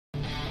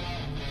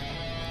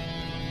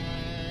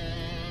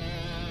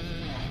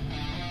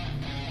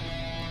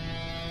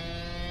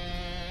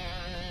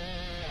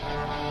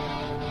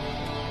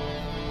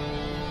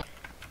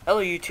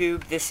Hello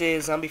YouTube, this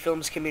is Zombie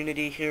Films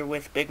Community here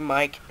with Big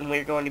Mike, and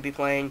we're going to be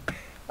playing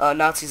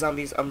Nazi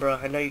Zombies Umbra.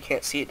 I know you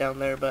can't see it down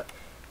there, but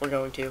we're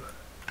going to. It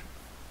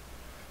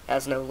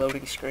has no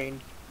loading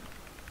screen.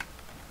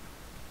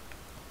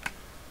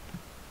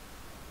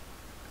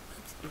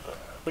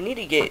 We need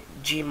to get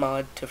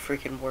Gmod to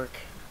freaking work.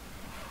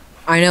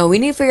 I know, we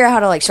need to figure out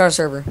how to like start a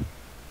server.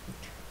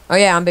 Oh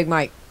yeah, I'm Big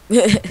Mike.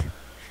 Yeah,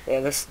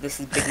 this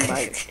is Big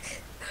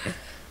Mike.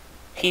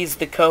 He's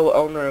the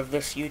co-owner of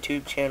this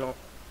YouTube channel.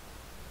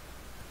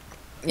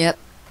 Yep.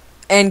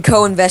 And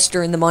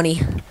co-investor in the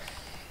money.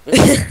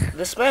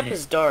 This map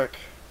is dark.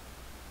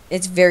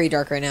 It's very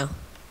dark right now.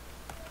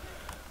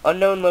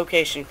 Unknown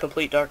location,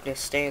 complete darkness,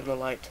 stay in the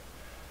light.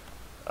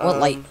 What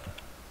light?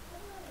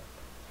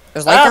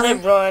 There's light down they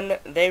there?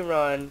 they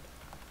run.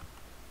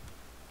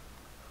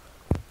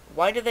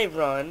 Why do they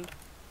run?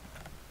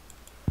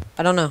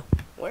 I don't know.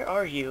 Where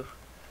are you?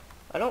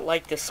 I don't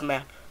like this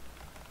map.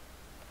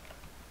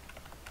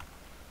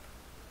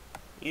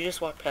 You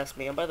just walked past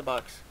me. I'm by the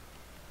box.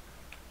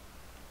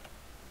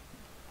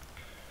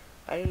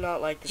 I do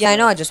not like this Yeah, map. I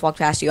know I just walked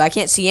past you. I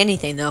can't see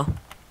anything though.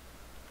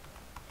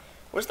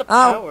 Where's the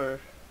power?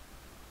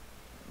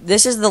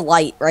 This is the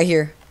light right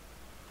here.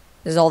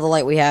 This is all the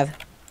light we have.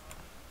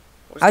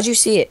 How'd you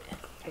see it?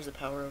 There's the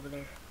power over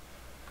there.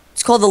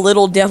 It's called the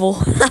Little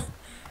Devil.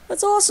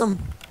 That's awesome.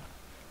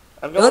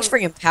 It looks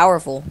freaking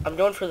powerful. I'm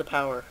going for the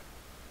power.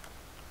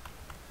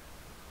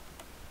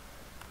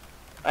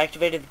 I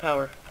activated the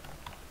power.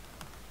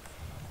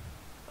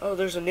 Oh,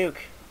 there's a nuke.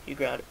 You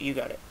got it. You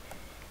got it.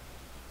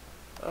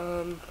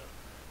 Oh,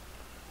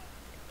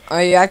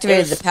 you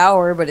activated the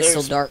power, but it's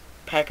still dark.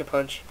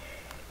 Pack-a-punch.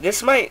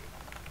 Looks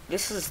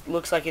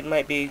like it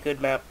might be a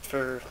good map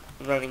for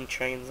running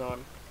trains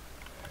on.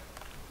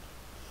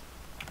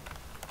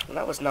 And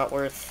that was not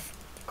worth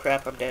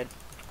crap. I'm dead.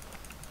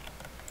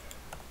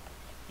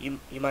 You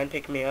mind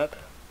picking me up?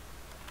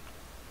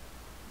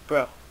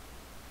 Bro.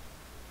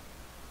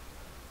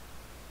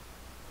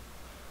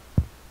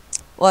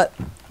 What?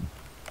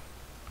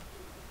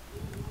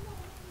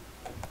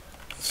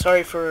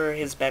 Sorry for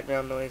his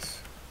background noise.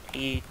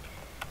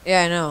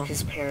 Yeah, I know.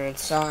 His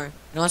parents. Sorry.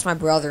 No, it's my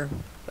brother.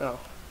 Oh.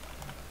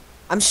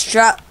 I'm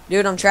strapped.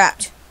 Dude, I'm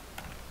trapped.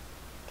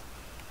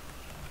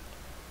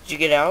 Did you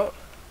get out?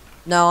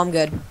 No, I'm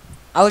good.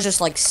 I was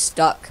just, like,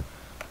 stuck.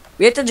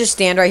 We have to just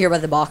stand right here by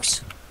the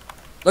box.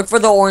 Look for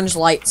the orange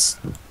lights.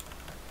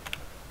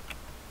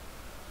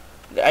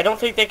 I don't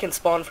think they can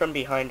spawn from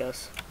behind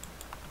us.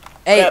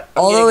 Hey, Crap,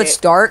 although it's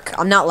dark,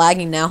 I'm not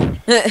lagging now.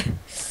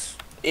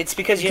 It's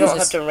because you don't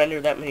have to render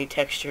that many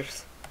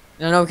textures.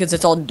 No, because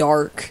it's all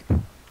dark.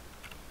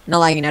 Not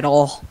lagging at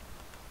all.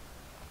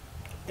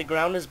 The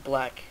ground is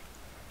black.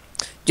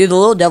 Dude, the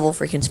Little Devil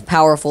freaking's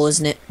powerful,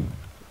 isn't it?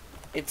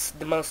 It's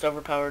the most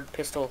overpowered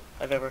pistol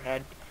I've ever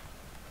had.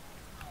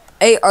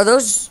 Hey,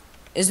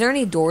 is there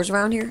any doors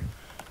around here?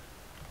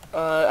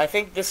 I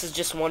think this is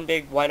just one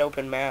big wide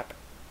open map.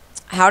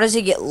 How does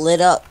it get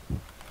lit up?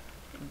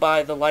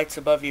 By the lights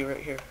above you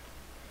right here.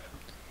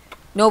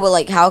 No, but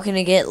like, how can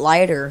it get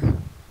lighter?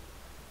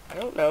 I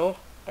don't know.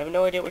 I have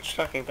no idea what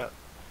you're talking about.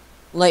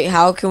 Like,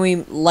 how can we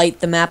light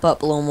the map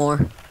up a little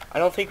more? I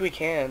don't think we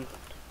can.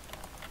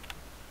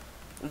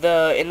 In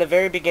the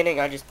very beginning,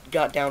 I just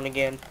got down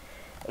again.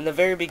 In the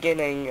very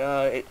beginning,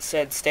 it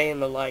said stay in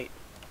the light.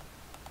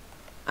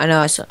 I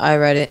know, I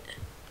read it.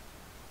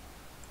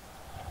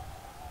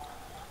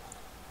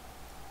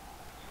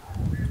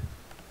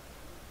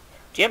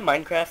 Do you have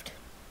Minecraft?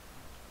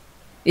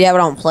 Yeah,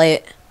 but I don't play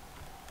it.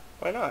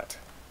 Why not?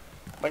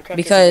 Minecraft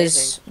because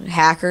is amazing.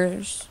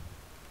 Hackers.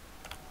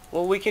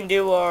 Well, we can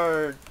do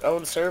our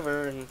own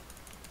server and...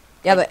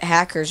 Yeah, but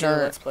hackers are...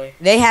 Let's play.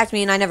 They hacked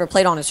me and I never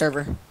played on a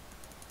server.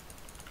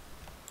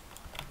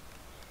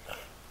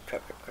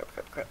 Crap.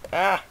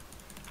 Ah!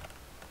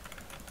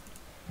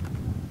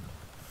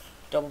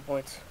 Double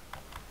points.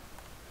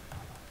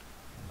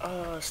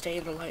 Stay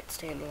in the light,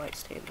 stay in the light,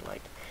 stay in the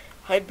light.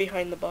 Hide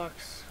behind the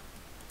box.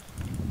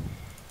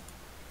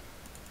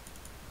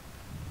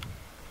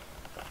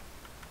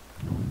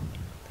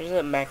 There's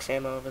a max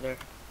ammo over there.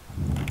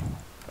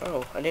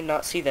 Oh, I did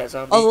not see that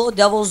zombie. Oh, the Little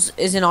Devils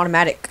is an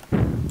automatic.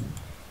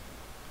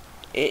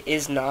 It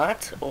is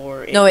not,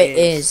 or No, it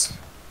is.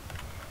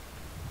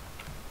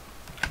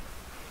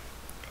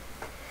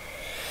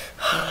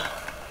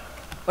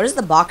 What does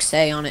the box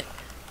say on it?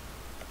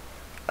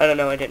 I don't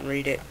know, I didn't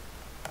read it.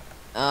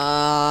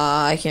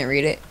 I can't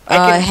read it.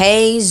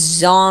 Hey,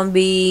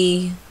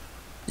 zombies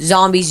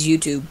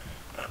YouTube.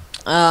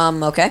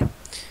 Okay.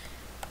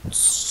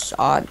 It's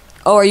odd.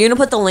 Oh, are you gonna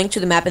put the link to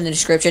the map in the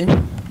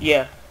description?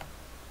 Yeah.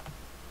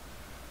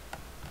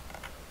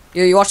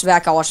 You watch the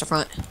back, I'll watch the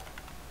front.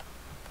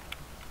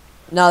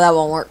 No, that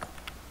won't work.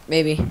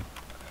 Maybe.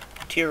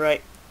 To your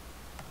right.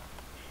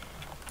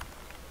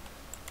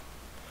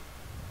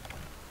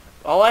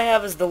 All I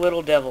have is the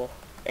Little Devil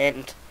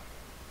and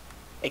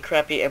a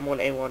crappy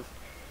M1A1.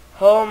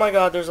 Oh my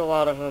god, there's a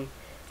lot of them.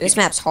 This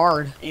map's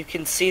hard. You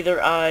can see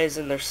their eyes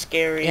and they're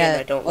scary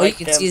and I don't all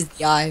like you them. can see is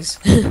the eyes.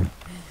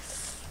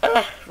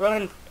 Ah,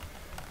 run.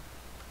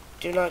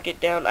 Do not get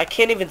down. I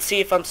can't even see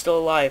if I'm still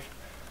alive.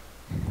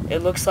 It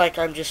looks like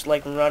I'm just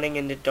like running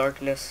into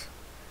darkness.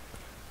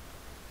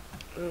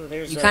 Ooh,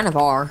 there's You kind of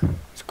are.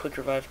 It's quick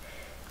revive.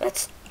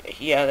 That's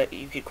yeah. That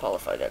you could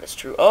qualify that as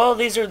true. Oh,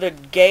 these are the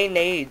gay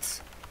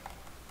nades.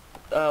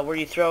 Where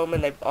you throw them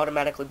and they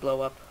automatically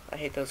blow up. I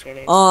hate those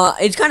grenades.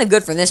 It's kind of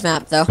good for this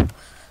map though,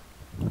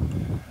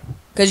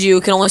 because you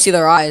can only see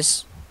their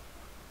eyes.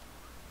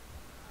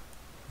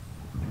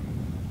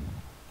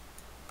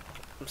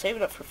 I'm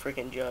saving up for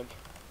freaking Jug.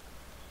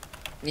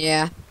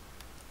 Yeah.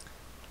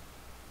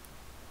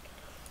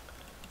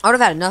 I would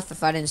have had enough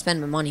if I didn't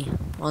spend my money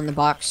on the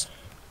box.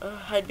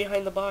 Hide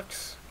behind the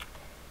box.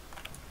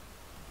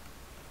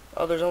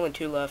 Oh, there's only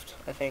 2 left,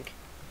 I think.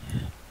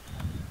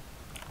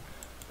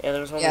 Yeah,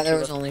 there was only 2 there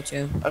was left. only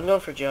 2. I'm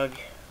going for Jug.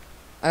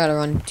 I gotta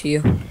run to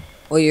you.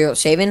 Well, you're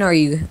saving or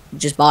you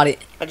just bought it?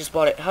 I just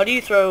bought it. How do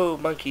you throw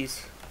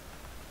monkeys?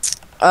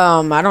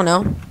 I don't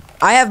know.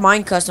 I have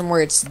mine custom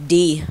where it's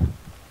D.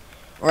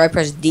 Or I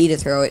press D to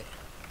throw it.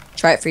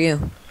 Try it for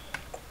you.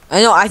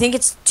 I know, I think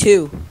it's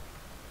 2.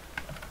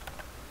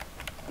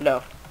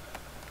 No.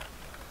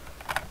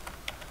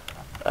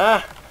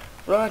 Ah!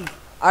 Run!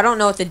 I don't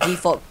know what the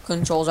default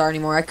controls are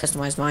anymore. I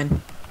customized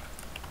mine.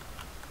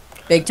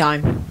 Big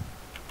time.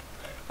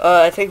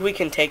 I think we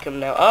can take them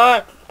now.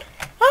 Ah!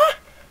 Ah!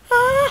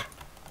 Ah!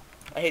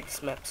 I hate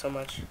this map so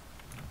much.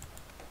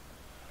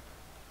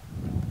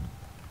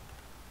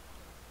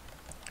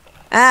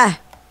 Ah!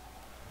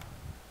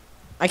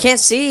 I can't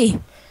see.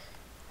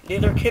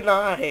 Neither can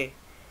I.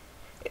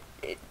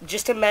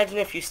 Just imagine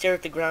if you stare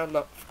at the ground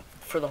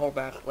for the whole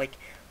map. Like,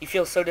 you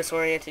feel so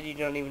disoriented you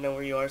don't even know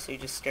where you are, so you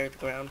just stare at the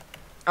ground.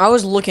 I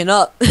was looking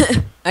up. I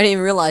didn't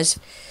even realize.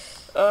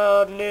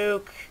 Oh,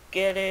 nuke.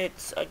 Get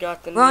it. I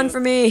got the nuke. Run for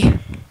me.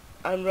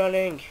 I'm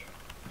running.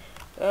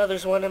 Oh,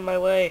 there's one in my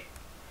way.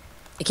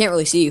 I can't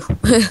really see you.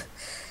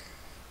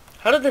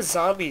 How did the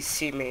zombies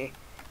see me?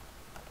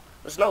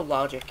 There's no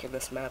logic in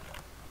this map.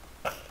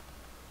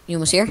 You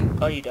almost here?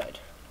 Oh, you died.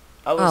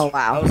 Oh,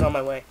 wow. I was on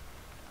my way.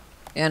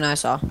 Yeah, no, I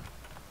saw.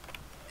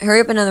 Hurry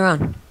up another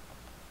round.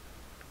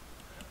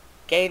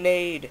 Gay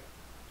nade.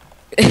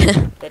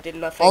 That did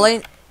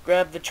nothing.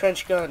 Grab the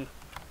trench gun.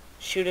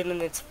 Shoot it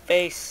in its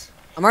face.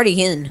 I'm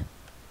already in.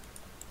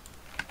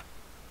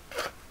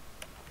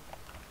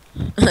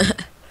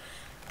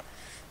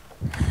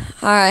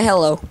 Alright,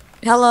 hello.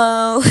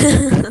 Hello.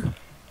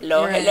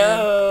 Hello,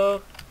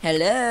 hello.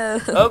 Hello.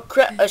 Oh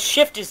crap, a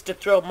shift is to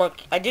throw a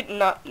monkey. I did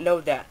not know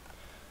that.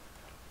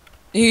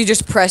 You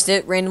just pressed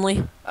it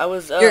randomly? I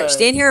was, Here,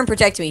 stand here and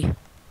protect me.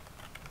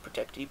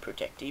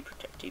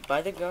 Protectee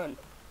by the gun.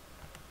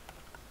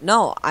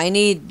 No, I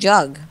need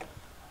Jug.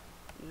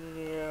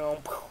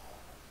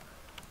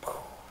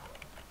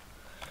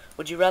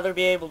 Would you rather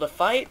be able to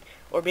fight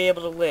or be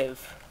able to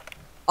live?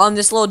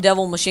 This little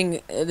devil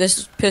machine,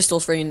 this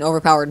pistol's freaking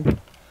overpowered.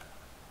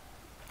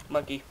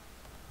 Monkey.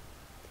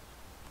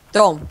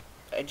 Throw him.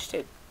 I just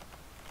did.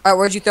 Alright,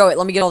 where'd you throw it?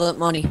 Let me get all the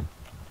money.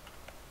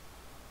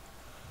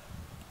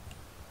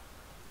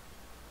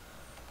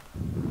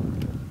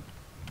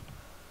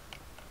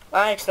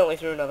 I accidentally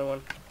threw another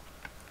one.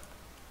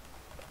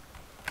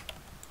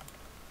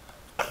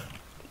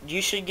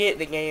 You should get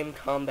the game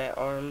Combat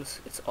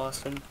Arms. It's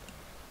awesome.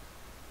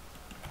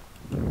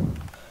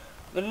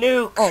 The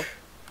nuke! Oh.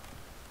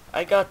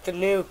 I got the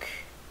nuke.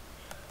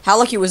 How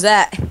lucky was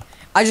that?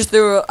 I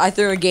threw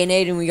a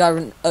grenade and we got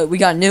a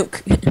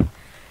nuke.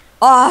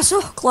 Ah,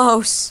 so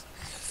close.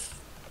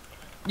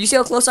 You see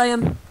how close I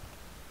am?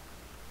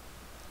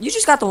 You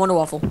just got the Wonder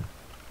Waffle.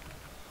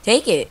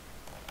 Take it.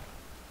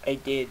 I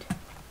did.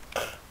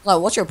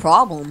 Like, what's your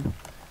problem?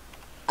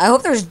 I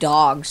hope there's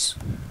dogs.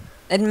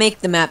 That'd make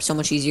the map so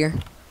much easier.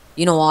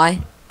 You know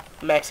why?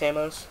 Max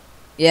ammos.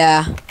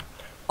 Yeah.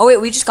 Oh wait,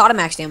 we just got a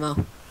max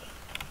ammo.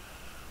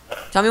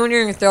 Tell me when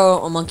you're gonna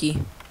throw a monkey,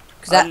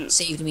 because that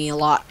saved me a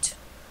lot.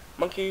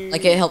 Monkey.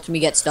 Like it helped me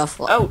get stuff.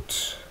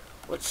 Out.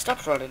 What?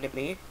 Stop running at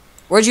me.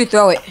 Where'd you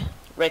throw it?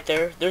 Right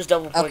there. There's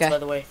double points, Okay. by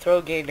the way. Throw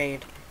a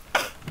grenade.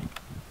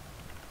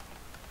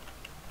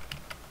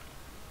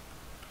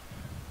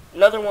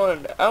 Another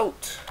one.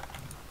 Out.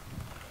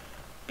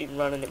 Be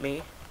running at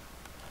me.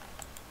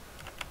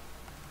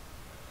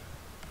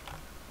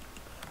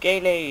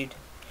 Grenade.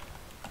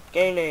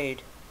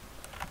 Grenade.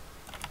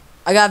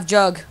 I got a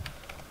Jug.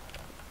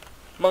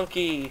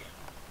 Monkey.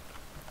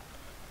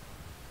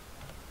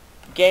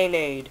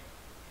 Grenade.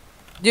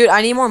 Dude,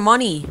 I need more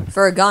money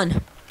for a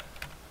gun.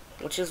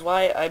 Which is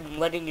why I'm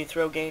letting you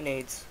throw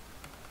grenades.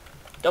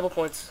 Double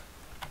points.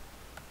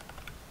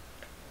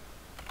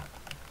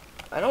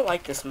 I don't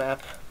like this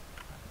map.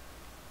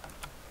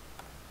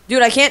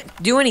 Dude, I can't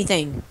do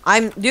anything.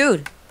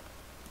 Dude.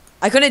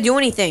 I couldn't do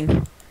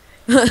anything.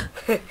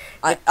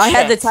 I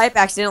had the type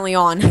accidentally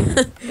on.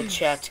 The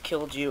chat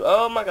killed you.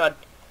 Oh my god.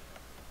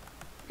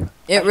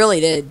 It really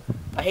did.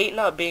 I hate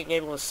not being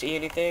able to see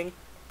anything.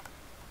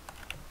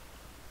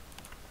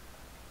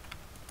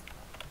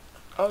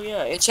 Oh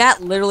yeah, The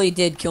chat literally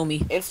did kill me.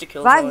 insta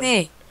kill. Revive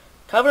me.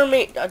 Cover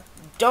me.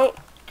 Don't.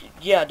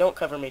 Yeah, don't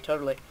cover me.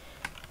 Totally.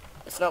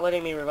 It's not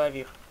letting me revive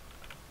you.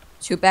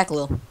 Shoot back a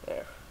little.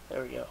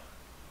 There we go.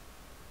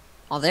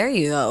 Oh, there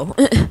you go.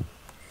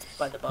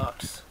 By the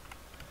box.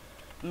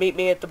 Meet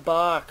me at the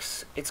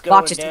box. It's going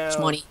Box is too much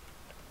down. money.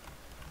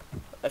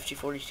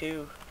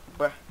 FG42.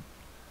 Bruh.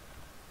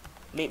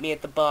 Meet me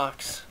at the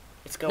box.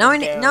 It's going Now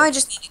down. I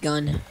just need a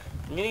gun.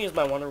 I'm gonna use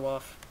my Wonder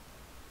Waff.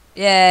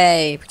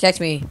 Yay! Protect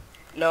me.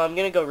 No, I'm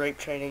gonna go rape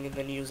training and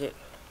then use it.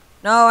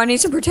 No, I need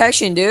some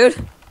protection,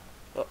 dude.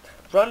 Well,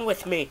 run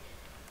with me.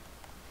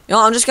 No,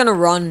 I'm just gonna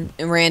run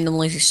in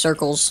randomly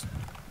circles.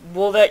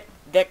 Well, that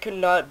could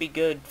not be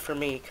good for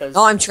me, cause.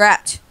 Oh, I'm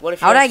trapped. What if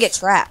How did I get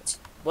trapped?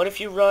 What if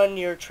you run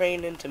your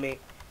train into me?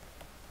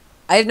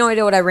 I have no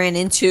idea what I ran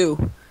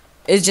into.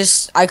 It's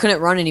just I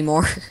couldn't run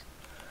anymore.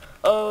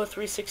 Oh,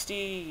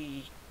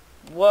 360.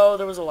 Whoa,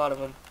 there was a lot of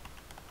them.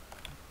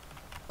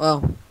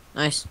 Whoa,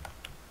 nice.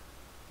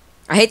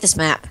 I hate this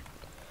map.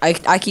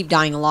 I keep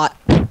dying a lot.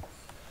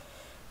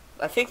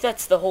 I think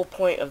that's the whole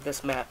point of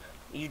this map.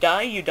 You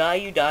die, you die,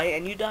 you die,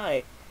 and you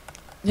die.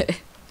 At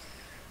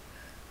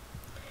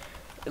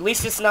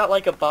least it's not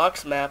like a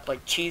box map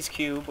like Cheese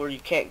Cube where you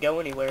can't go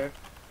anywhere.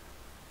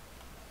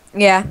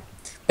 Yeah,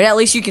 but at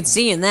least you can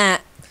see in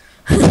that.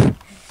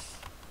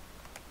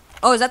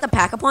 Oh, is that the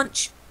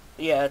Pack-a-Punch?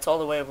 Yeah, it's all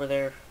the way over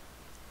there.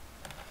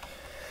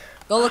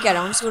 Go look at it.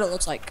 I want to see what it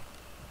looks like.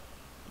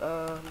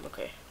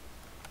 Okay.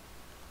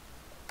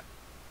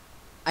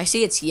 I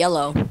see it's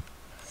yellow.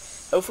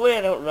 Hopefully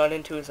I don't run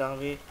into a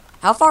zombie.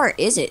 How far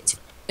is it?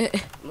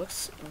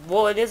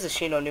 Well, it is a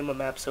Shino Numa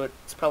map, so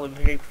it's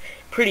probably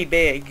pretty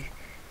big.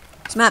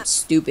 This map's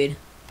stupid.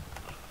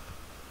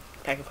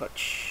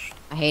 Pack-a-Punch.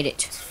 I hate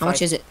it. How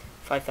much is it?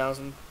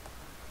 5,000.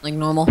 Like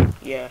normal?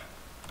 Yeah.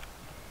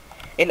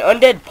 In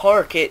Undead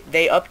Park,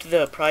 they upped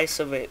the price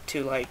of it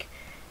to like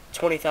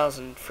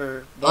 20,000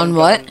 for one On gun.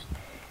 what?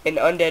 In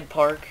Undead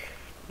Park,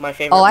 my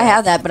favorite. Oh, I map.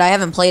 have that, but I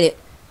haven't played it.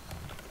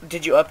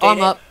 Did you update Oh, I'm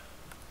it? up.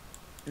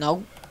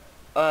 No.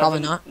 Probably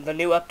not. The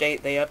new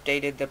update, they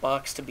updated the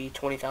box to be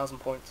 20,000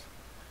 points.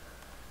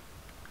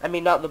 I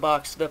mean, not the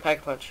box, the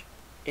Pack-a-Punch.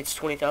 It's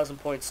 20,000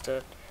 points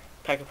to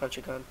Pack-a-Punch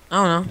a gun.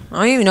 I don't know. I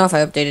don't even know if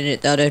I updated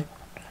it though, dude.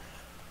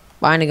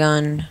 Buying a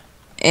gun.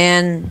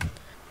 And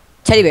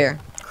teddy bear.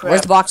 Crap.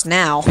 Where's the box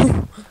now?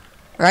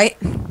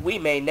 Right? We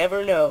may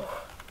never know.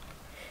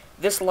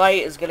 This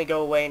light is gonna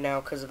go away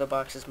now because of the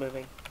box is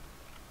moving.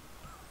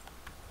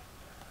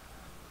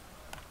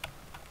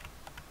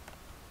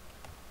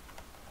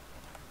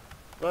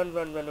 Run,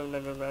 run, run, run,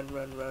 run, run, run,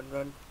 run, run,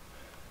 run.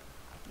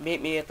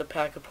 Meet me at the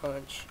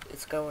Pack-a-Punch.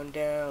 It's going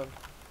down.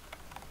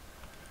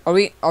 Are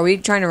we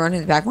trying to run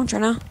to the back one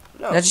right now?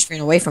 No, I just ran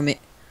away from it.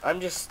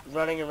 I'm just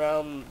running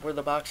around where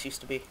the box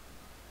used to be.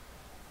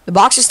 The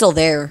box is still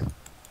there.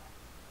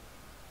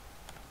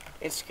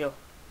 Insta-kill.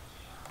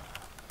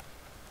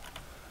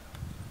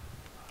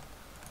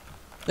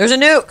 There's a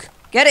nuke.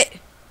 Get it.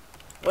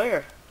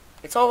 Where?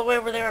 It's all the way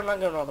over there. I'm not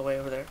going all the way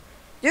over there.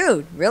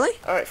 Dude, really?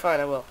 Alright,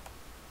 fine, I will.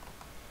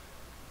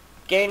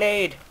 Gain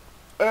aid.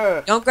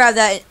 Don't grab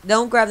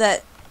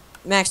that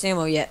max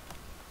ammo yet.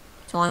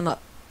 Till I'm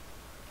up.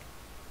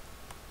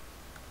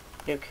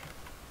 Nuke.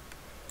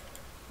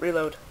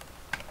 Reload.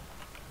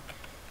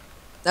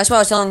 That's why I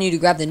was telling you to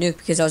grab the nuke,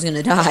 because I was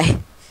gonna die.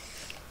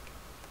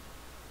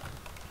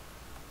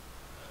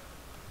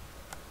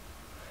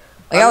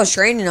 Like, I was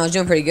training and I was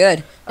doing pretty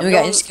good. And we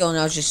got insta-kill and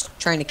I was just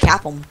trying to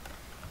cap them.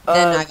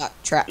 Then I got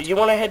trapped. You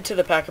want to head to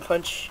the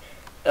Pack-a-Punch?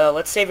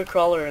 Let's save a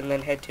crawler and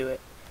then head to it.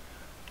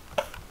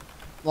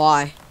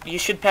 Why? You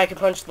should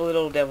Pack-a-Punch the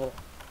little devil.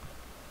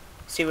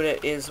 See what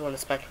it is when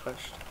it's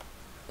Pack-a-Punched.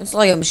 It's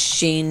like a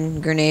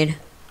machine grenade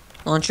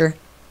launcher.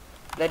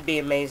 That'd be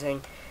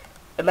amazing.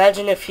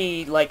 Imagine if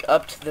he, like,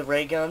 upped the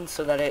ray gun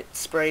so that it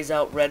sprays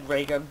out red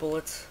ray gun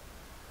bullets.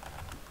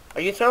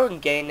 Are you throwing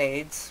gay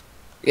nades?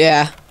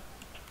 Yeah.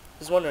 I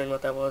was wondering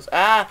what that was.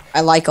 Ah!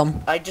 I like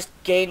them. I just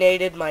gay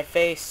naded my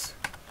face.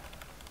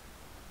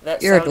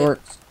 That You're a sounded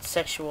dork.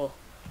 sexual.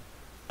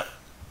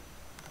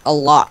 A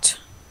lot.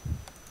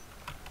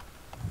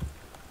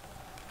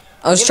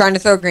 I was trying to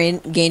throw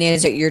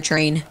grenades at your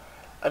train.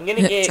 I'm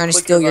gonna get trying to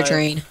quick steal your revive.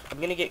 train. I'm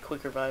gonna get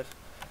quick revive.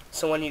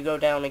 So when you go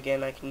down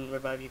again, I can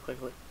revive you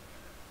quickly.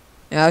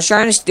 Yeah, I was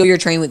trying to steal your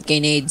train with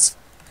grenades.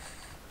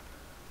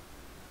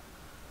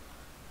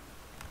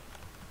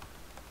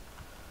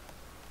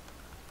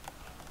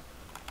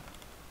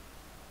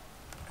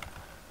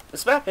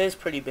 This map is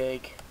pretty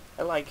big.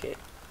 I like it.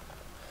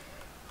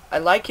 I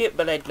like it,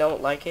 but I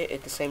don't like it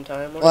at the same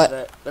time. What is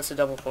that? That's a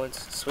double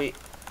points. Sweet.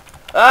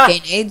 Ah!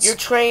 Grenades? Your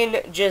train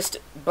just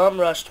bum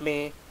rushed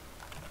me,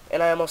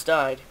 and I almost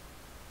died.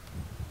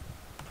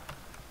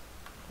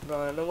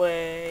 Run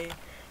away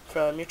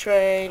from your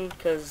train,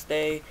 cause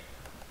they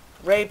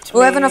raped me.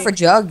 Oh, I have enough for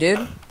Jug,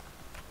 dude.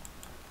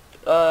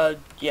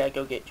 Yeah,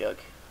 go get Jug.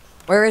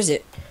 Where is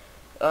it?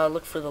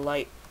 Look for the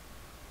light.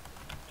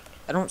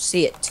 I don't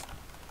see it.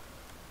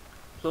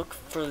 Look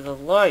for the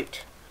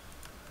light.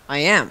 I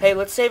am. Hey,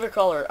 let's save a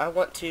caller. I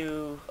want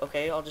to...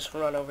 Okay, I'll just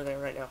run over there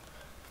right now.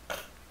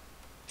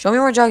 Show me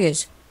where Jug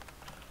is.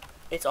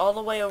 It's all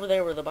the way over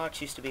there where the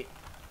box used to be.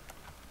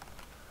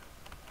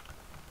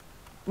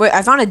 Wait,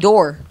 I found a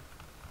door.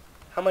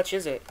 How much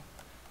is it?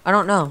 I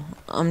don't know.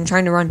 I'm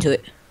trying to run to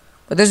it.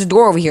 But there's a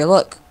door over here,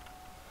 look.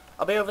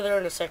 I'll be over there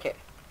in a second.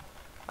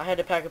 I had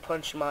to pack a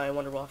punch my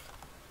Wonder Waff.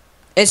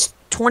 It's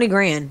 20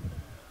 grand.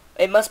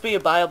 It must be a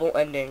viable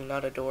ending,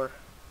 not a door.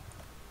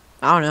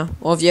 I don't know.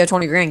 Well, if you have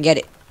 20 grand, get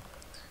it.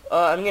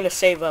 I'm gonna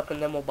save up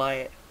and then we'll buy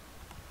it.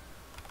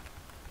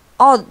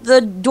 Oh, the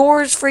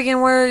door's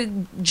freaking where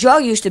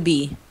Jug used to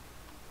be.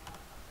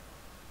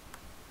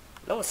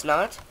 No, it's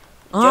not.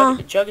 Uh-huh.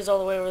 Jug is all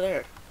the way over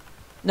there.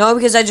 No,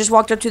 because I just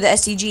walked up to the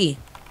STG.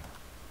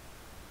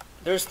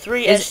 There's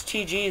 3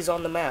 STGs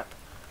on the map.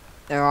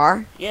 There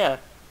are? Yeah.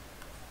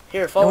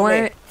 Here, follow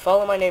me. me.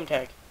 Follow my name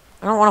tag.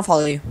 I don't want to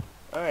follow you.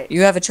 Alright.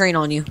 You have a train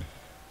on you.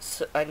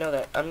 So, I know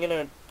that. I'm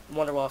gonna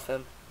Wonder Waff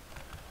him.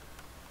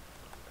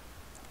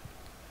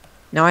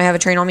 Now I have a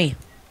train on me.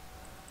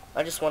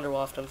 I just Wonder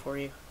Waffed him for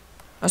you.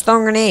 I was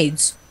throwing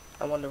grenades.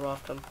 I Wonder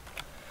Waffed him.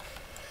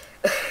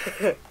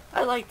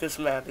 I like this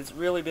map. It's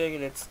really big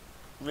and it's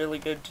really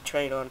good to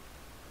train on.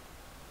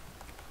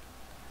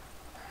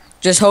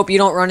 Just hope you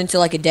don't run into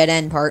like a dead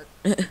end part.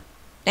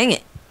 Dang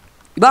it.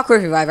 You bought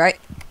Quick Revive, right?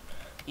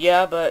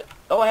 Yeah, but...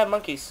 Oh, I have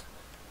monkeys.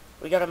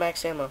 We got a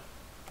max ammo.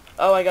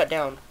 Oh, I got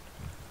down.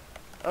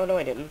 Oh, no,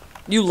 I didn't.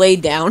 You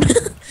laid down.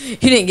 You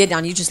didn't get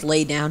down, you just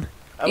laid down.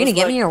 You gonna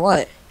get me or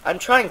what? I'm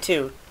trying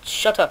to.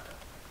 Shut up.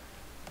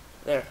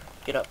 There.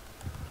 Get up.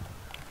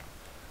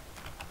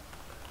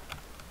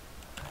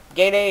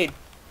 Gain aid.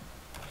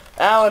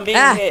 Ow, I'm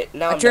being hit.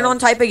 Now I turn on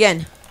type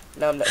again.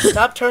 No, I'm not.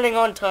 Stop turning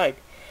on type.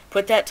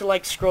 Put that to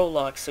like scroll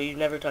lock so you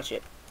never touch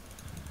it.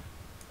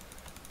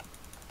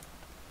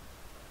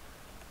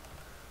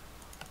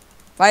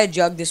 If I had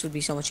Jug, this would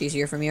be so much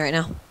easier for me right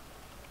now.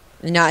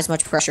 And not as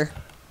much pressure.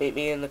 Meet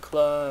me in the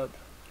club.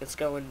 It's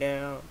going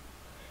down.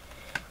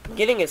 I'm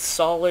getting a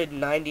solid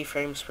 90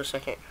 frames per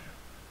second.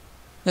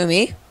 Who,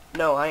 me?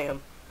 No, I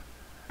am.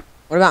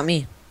 What about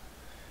me?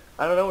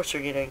 I don't know what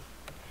you're getting.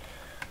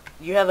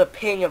 You have a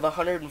ping of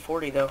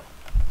 140 though.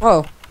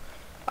 Whoa.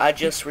 I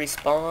just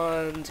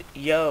respawned.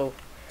 Yo.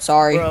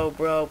 Sorry. Bro,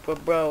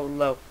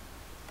 low.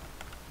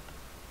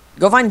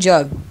 Go find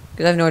Jug.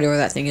 Because I have no idea where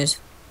that thing is.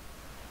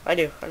 I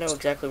do. I know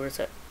exactly where it's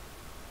at.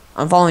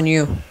 I'm following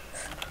you.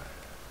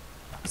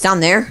 It's down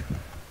there?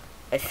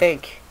 I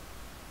think.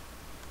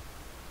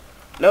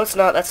 No, it's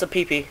not. That's a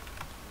PP.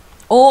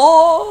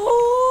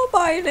 Oh,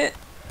 buying it.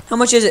 How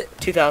much is it?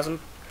 2,000.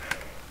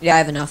 Yeah, I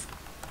have enough.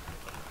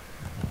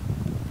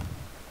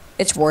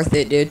 It's worth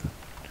it, dude.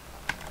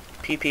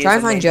 PP. Try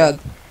and find Jug.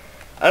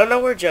 I don't know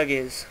where Jug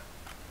is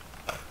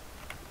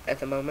at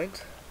the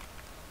moment.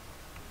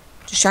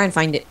 Just try and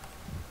find it.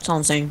 That's all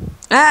I'm saying.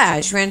 Ah,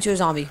 I just ran into a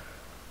zombie.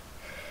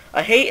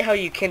 I hate how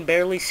you can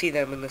barely see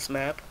them in this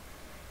map.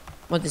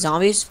 What, the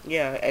zombies?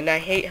 Yeah, and I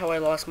hate how I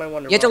lost my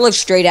Wonder You have to Waff. look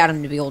straight at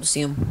them to be able to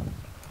see them.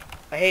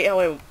 I hate how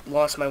I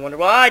lost my Wonder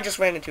Waff. I just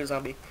ran into a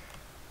zombie.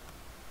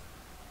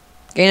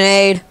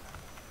 Grenade.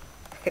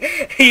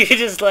 You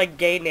just like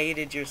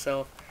gay-naded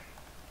yourself.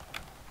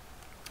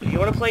 You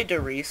want to play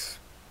Doris?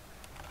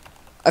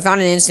 I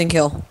found an instant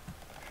kill.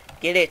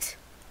 Get it.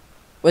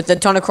 With a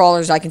ton of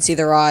crawlers, I can see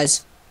their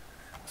eyes.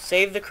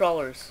 Save the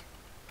crawlers,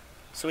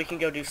 so we can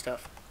go do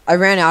stuff. I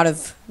ran out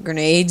of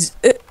grenades.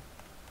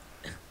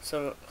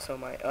 So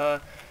my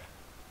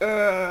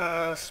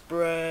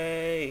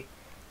spray.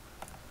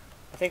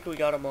 I think we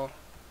got them all.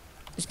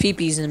 This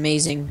peepee's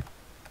amazing.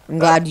 I'm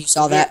glad you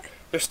saw that.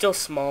 They're still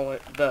small.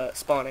 The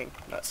spawning,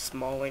 not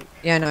smalling.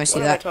 Yeah, I know. I see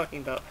that. What am I talking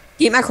about?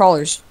 Keep my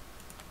crawlers.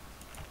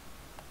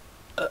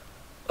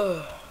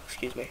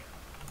 Excuse me.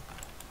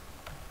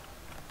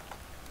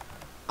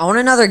 I want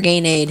another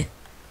grenade.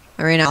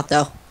 I ran out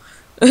though.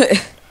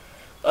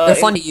 They're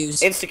fun to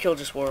use. Insta kill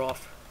just wore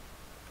off.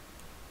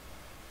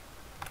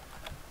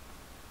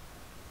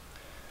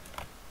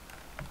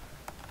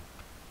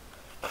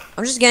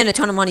 I'm just getting a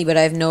ton of money, but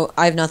I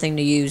have nothing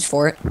to use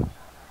for it.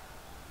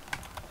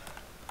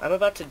 I'm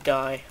about to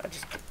die. I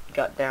just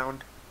got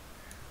downed.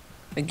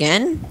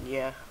 Again?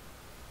 Yeah.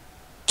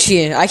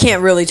 Gee, I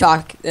can't really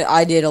talk.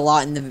 I did a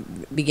lot in the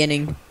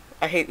beginning.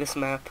 I hate this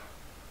map.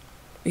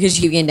 Because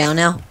you keep getting down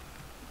now?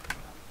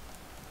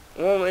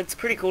 Well, it's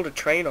pretty cool to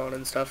train on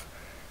and stuff.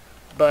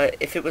 But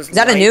if it was Is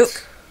that a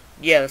nuke?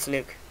 Yeah, that's a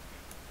nuke.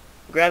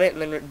 Grab it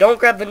and then... Don't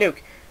grab the nuke.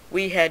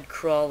 We had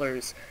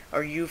crawlers.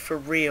 Are you for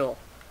real?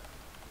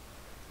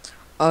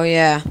 Oh,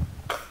 yeah.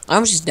 I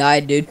almost just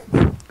died, dude.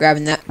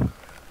 Grabbing that.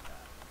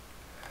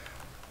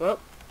 Well,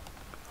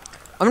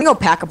 I'm gonna go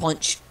pack a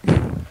punch.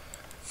 I'm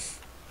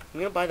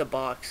gonna buy the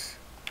box.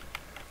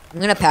 I'm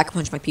gonna pack a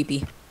punch my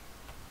peepee.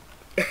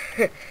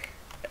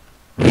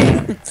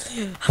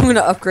 I'm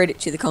gonna upgrade it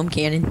to the cum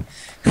cannon.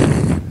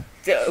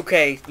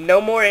 Okay,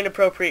 no more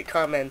inappropriate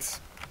comments.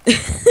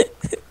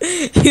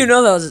 you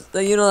know that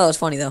was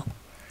funny though.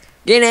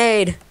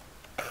 Grenade.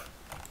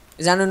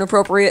 Is that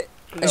inappropriate?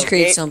 No, I just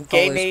create some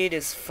colors. Grenade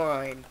is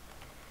fine.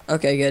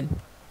 Okay, good.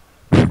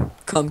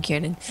 Cum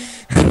cannon.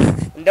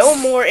 No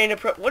more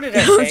inappropriate. What did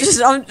I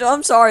say?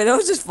 I'm sorry. That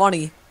was just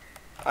funny.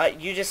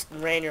 You just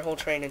ran your whole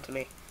train into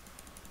me.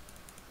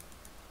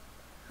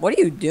 What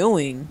are you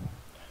doing?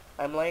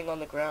 I'm laying on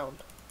the ground.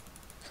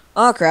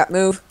 Oh crap,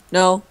 move.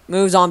 No,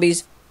 move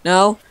zombies.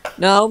 No,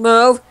 no,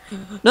 move.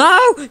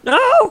 No,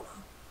 no.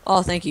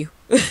 Oh, thank you.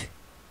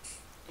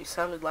 You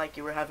sounded like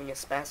you were having a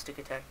spastic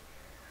attack.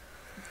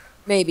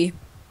 Maybe.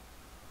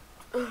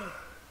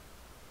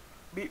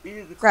 Meet me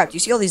in the Crap, do you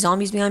see all these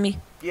zombies behind me?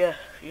 Yeah,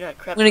 you got a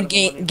crap I'm gonna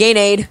ton of money. gain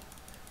aid.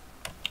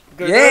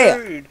 Yeah.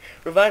 Grenade!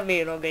 Revive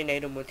me and I'll gain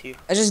aid with you.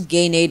 I just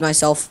gain aid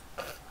myself.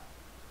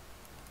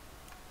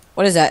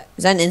 What is that?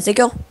 Is that an instant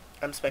kill?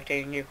 I'm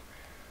spectating you.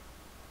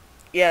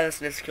 Yeah, that's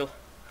an instant kill.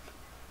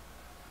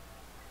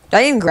 Did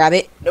I even grab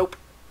it? Nope.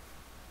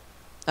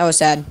 That was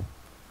sad.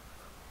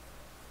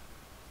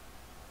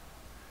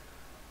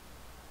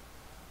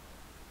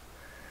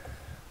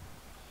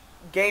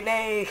 Gain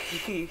aid!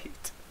 I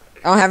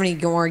don't have any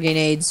more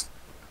grenades.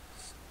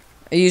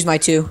 I used my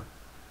 2.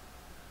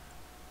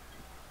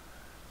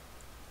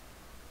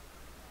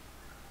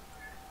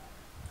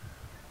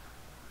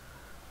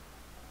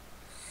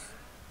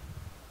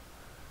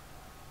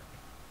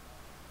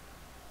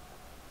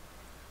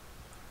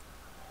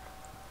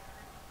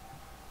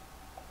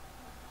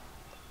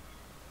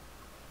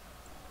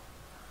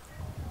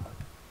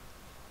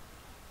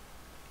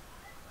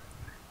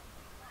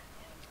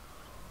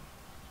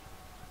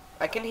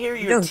 I can hear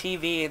your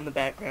TV in the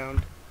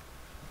background.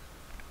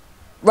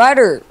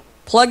 Ryder,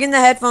 plug in the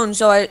headphones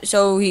so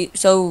the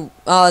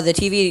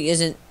TV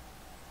isn't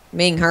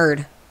being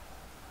heard.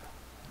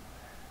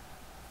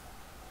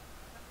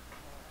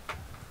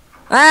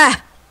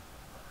 Ah!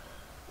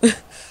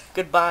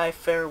 Goodbye,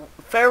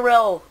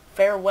 farewell,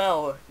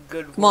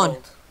 good Come on.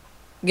 world.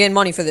 I'm getting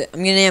money for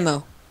I'm getting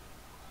ammo.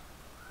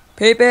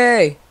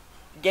 Pepe!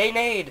 Gain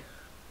aid!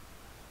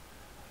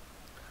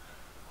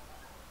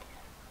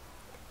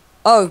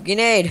 Oh,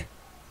 grenade.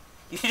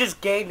 You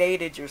just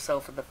gain-aided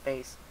yourself in the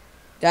face.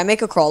 Did I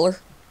make a crawler?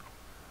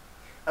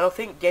 I don't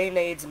think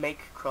gain-aids make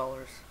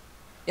crawlers.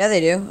 Yeah, they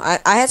do. I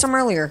had some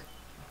earlier.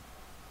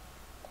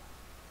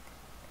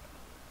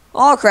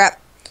 Oh,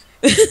 crap.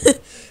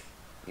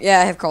 Yeah,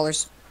 I have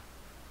crawlers.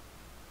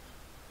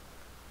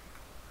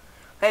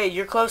 Hey,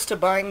 you're close to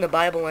buying the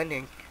Bible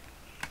ending.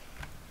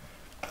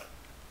 I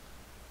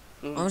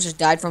almost just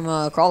died from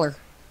a crawler.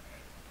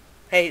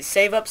 Hey,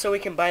 save up so we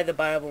can buy the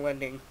Bible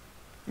ending.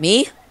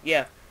 Me?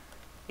 Yeah.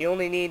 You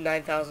only need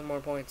 9,000 more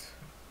points.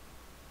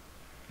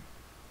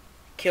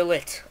 Kill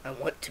it. I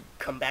want to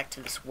come back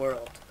to this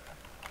world.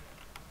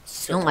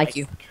 So I don't like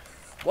you.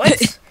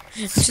 What?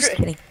 Just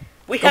kidding.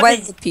 We Go have buy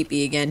a, the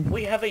pee-pee again.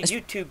 we have a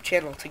YouTube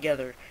channel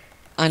together.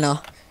 I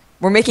know.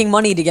 We're making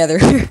money together.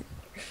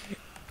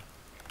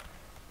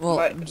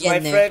 Well,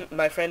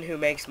 my friend who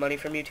makes money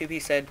from YouTube, he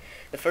said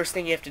the first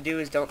thing you have to do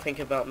is don't think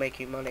about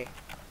making money.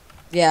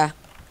 Yeah.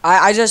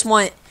 I just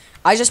want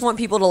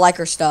people to like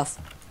our stuff.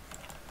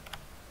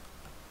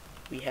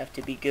 We have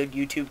to be good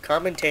YouTube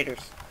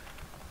commentators.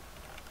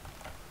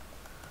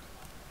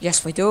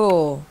 Yes, we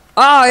do.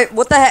 Oh,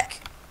 what the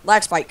heck?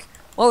 Lag spike.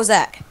 What was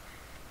that?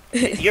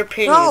 Your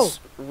ping No! is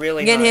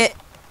really I'm getting high.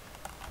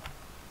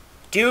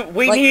 hit.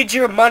 We need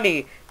your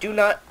money. Do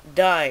not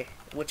die,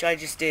 which I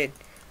just did.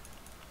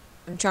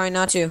 I'm trying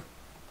not to.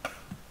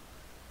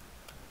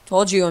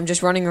 Told you, I'm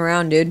just running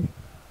around, dude.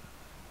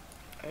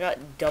 I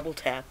got double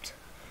tapped.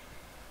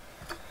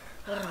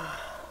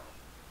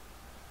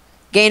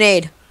 Gain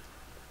aid.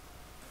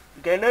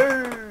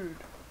 Grenade!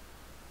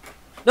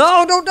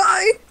 No, don't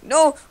die!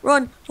 No,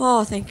 run!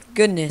 Oh, thank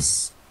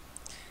goodness.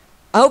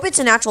 I hope it's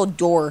an actual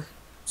door,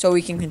 so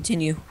we can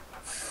continue.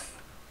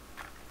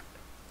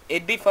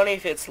 It'd be funny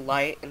if it's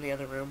light in the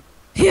other room.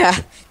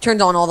 Yeah,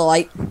 turned on all the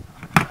light.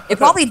 It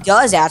probably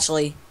does,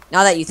 actually,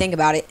 now that you think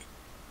about it.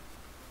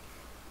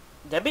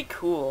 That'd be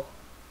cool.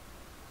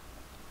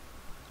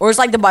 Or it's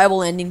like the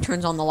Bible ending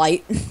turns on the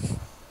light.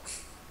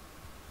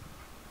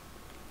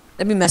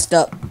 That'd be messed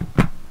up.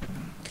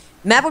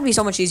 Map would be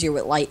so much easier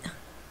with light.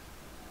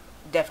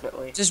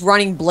 Definitely. Just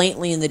running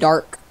blatantly in the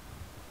dark.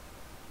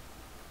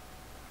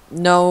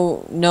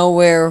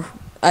 Nowhere.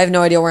 I have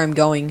no idea where I'm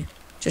going.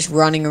 Just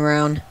running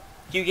around.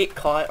 You get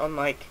caught on,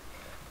 like,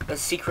 a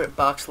secret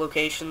box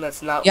location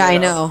that's not Yeah, I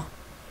lit up. know.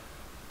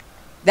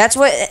 That's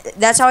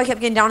how I kept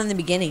getting down in the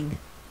beginning.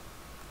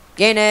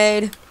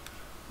 Grenade.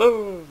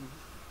 Boom.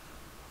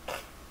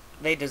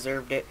 They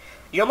deserved it.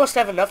 You almost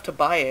have enough to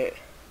buy it.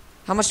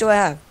 How much do I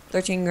have?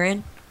 13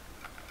 grand?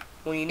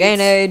 Well, you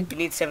Grenade. You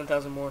need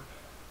 7,000 more.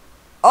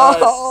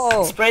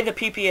 Oh! Spray the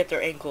pee-pee at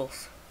their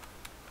ankles.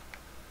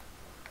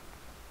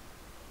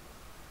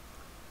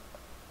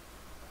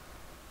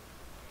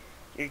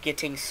 You're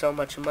getting so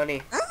much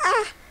money.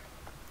 Ah!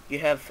 You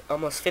have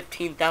almost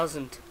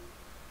 15,000.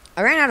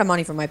 I ran out of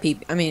money for my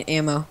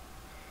ammo.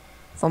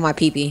 For my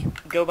pee-pee.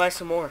 Go buy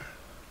some more.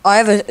 Oh, I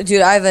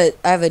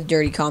have a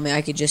dirty comment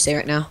I could just say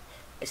right now.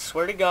 I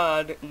swear to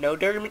God, no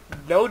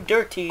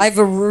dirty. I have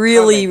a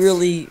really,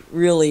 comments.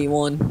 really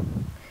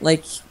one.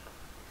 Like,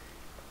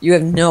 you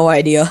have no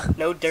idea.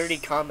 No dirty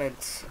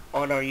comments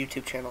on our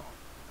YouTube channel.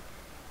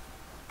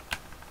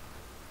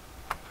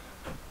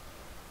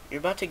 You're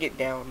about to get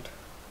downed.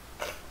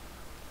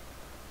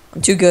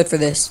 I'm too good for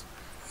this.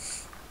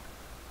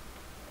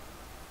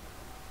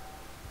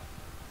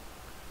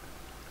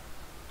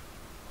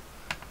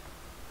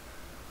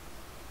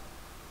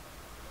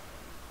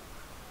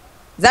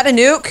 Is that a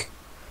nuke?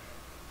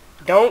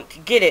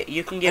 Don't get it.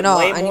 You can get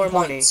way I more need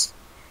money. points.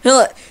 Hey,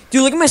 look,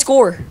 dude, look at my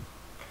score.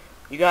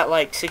 You got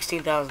like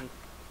 16,000.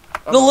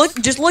 No, look,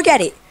 just look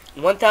at it.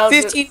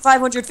 1,000.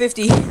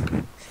 15,550.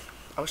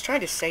 I was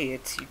trying to say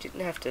it. You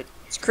didn't have to.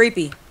 It's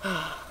creepy.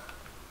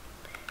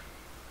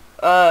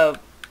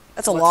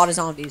 That's a lot of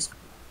zombies.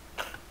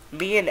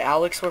 Me and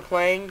Alex were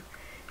playing,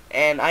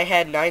 and I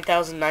had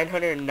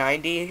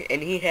 9,990,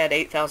 and he had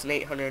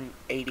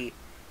 8,880.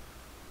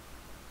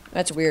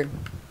 That's weird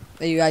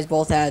that you guys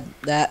both had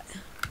that.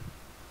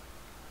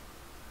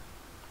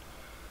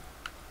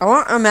 I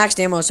want a max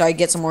ammo so I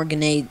get some more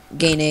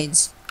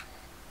grenades.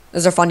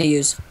 Those are fun to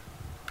use.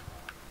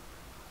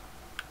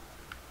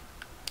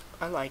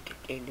 I like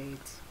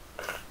grenades.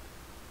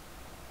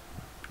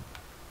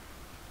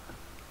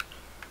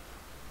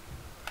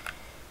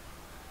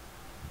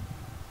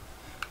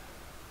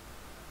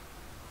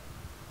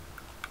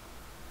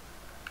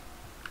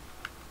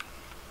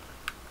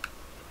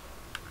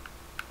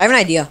 I have an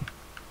idea.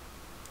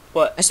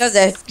 What? I still have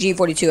the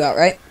FG42 out,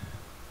 right?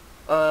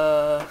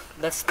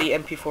 That's the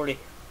MP40.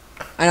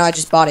 I know, I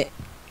just bought it.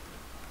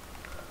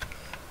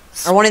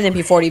 I wanted an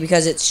MP40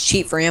 because it's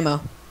cheap for ammo.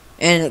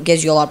 And it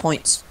gives you a lot of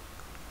points.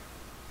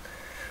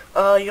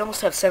 You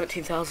almost have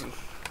 17,000.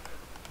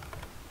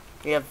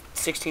 You have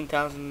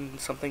 16,000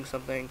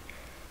 something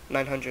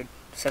 900.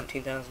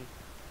 17,000.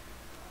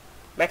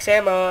 Max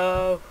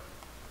ammo!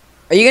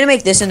 Are you gonna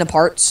make this into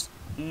parts?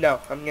 No,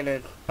 I'm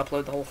gonna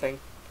upload the whole thing.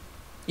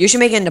 You should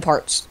make it into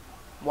parts.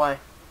 Why?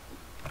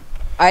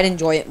 I'd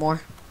enjoy it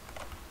more.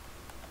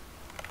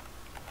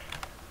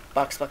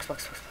 Box.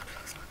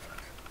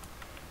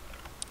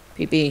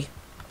 PP.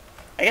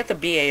 I got the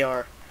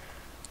BAR.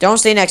 Don't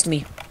stay next to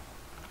me.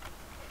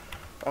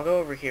 I'll go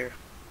over here.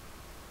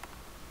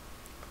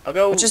 I'll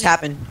go. What just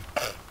happened?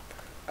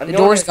 I'm The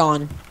door's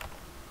gone.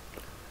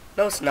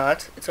 No, it's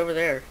not. It's over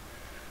there.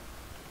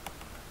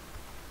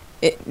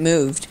 It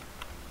moved.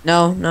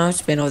 No,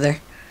 it's been over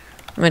there.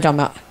 What am I talking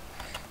about?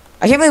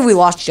 I can't believe we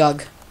lost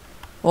Jug.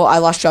 Well, I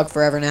lost Jug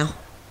forever now.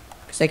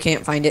 Because I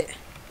can't find it.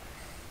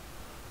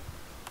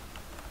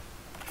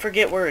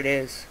 Forget where it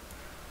is.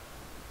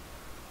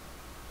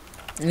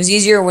 It was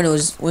easier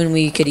when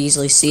we could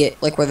easily see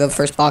it, like where the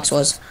first box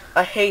was.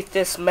 I hate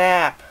this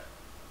map.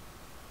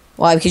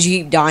 Why? Because you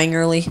keep dying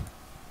early?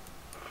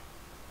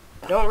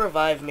 Don't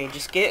revive me.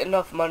 Just get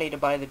enough money to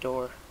buy the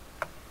door.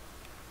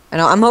 I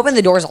know. I'm hoping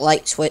the door's a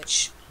light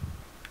switch.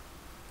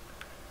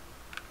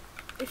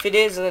 If it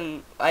is,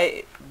 then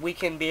we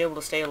can be able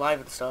to stay alive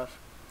and stuff.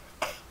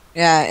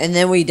 Yeah, and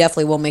then we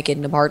definitely will make it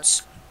into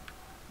parts.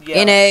 Yeah.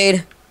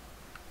 Grenade.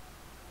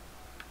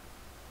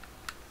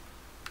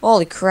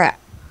 Holy crap.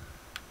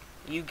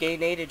 You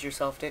grenaded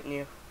yourself, didn't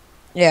you?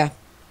 Yeah.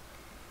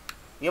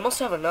 You almost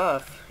have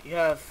enough. You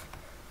have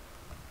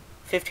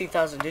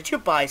 15,000. Did you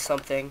buy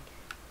something?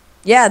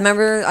 Yeah,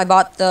 remember I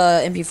bought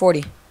the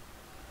MP40.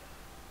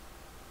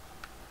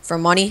 For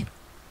money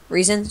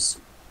reasons.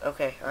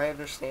 Okay, I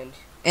understand.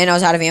 And I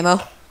was out of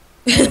ammo.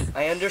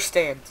 I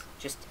understand.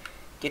 Just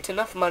get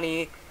enough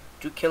money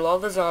to kill all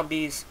the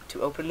zombies,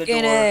 to open the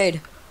Grenade.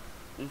 door,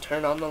 and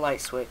turn on the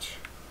light switch.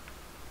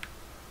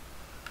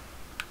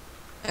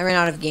 I ran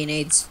out of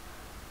grenades.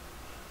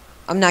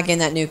 I'm not getting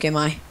that nuke, am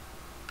I?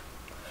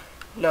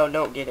 No,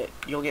 don't get it.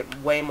 You'll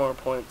get way more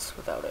points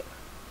without it.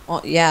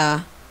 Well,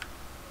 yeah.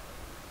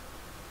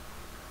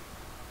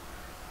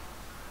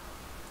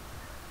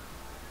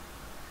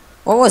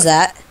 What was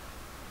that?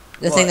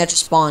 The thing What? that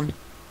just spawned.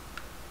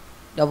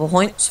 Double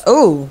points?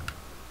 Oh!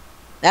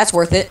 That's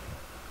worth it.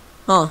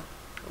 Huh.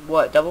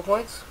 What, double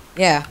points?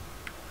 Yeah.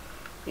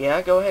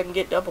 Yeah, go ahead and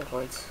get double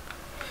points.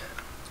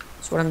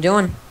 That's what I'm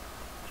doing.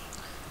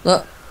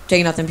 Look,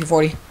 taking out the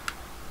MP40.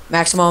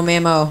 Maximum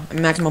ammo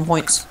and maximum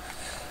points.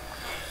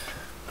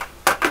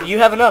 You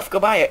have enough. Go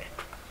buy it.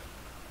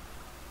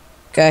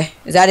 Okay.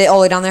 Is that it all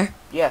the way down there?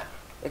 Yeah.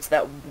 It's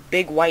that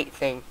big white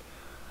thing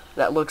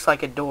that looks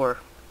like a door.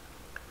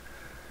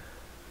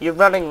 You're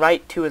running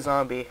right to a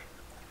zombie.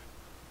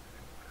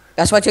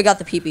 That's why I took out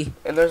the PP.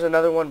 And there's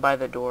another one by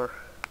the door.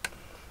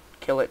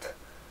 Kill it.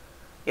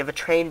 You have a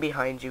train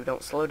behind you.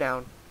 Don't slow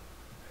down.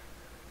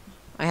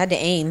 I had to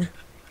aim.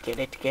 Get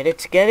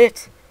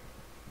it.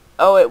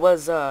 Oh, it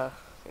was a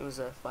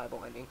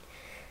Bible ending.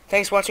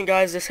 Thanks for watching,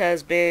 guys. This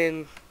has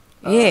been...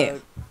 Yeah.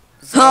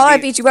 Oh, I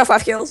beat you by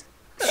 5 kills.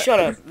 Shut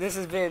up. This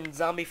has been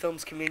Zombie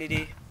Films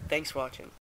Community. Thanks for watching.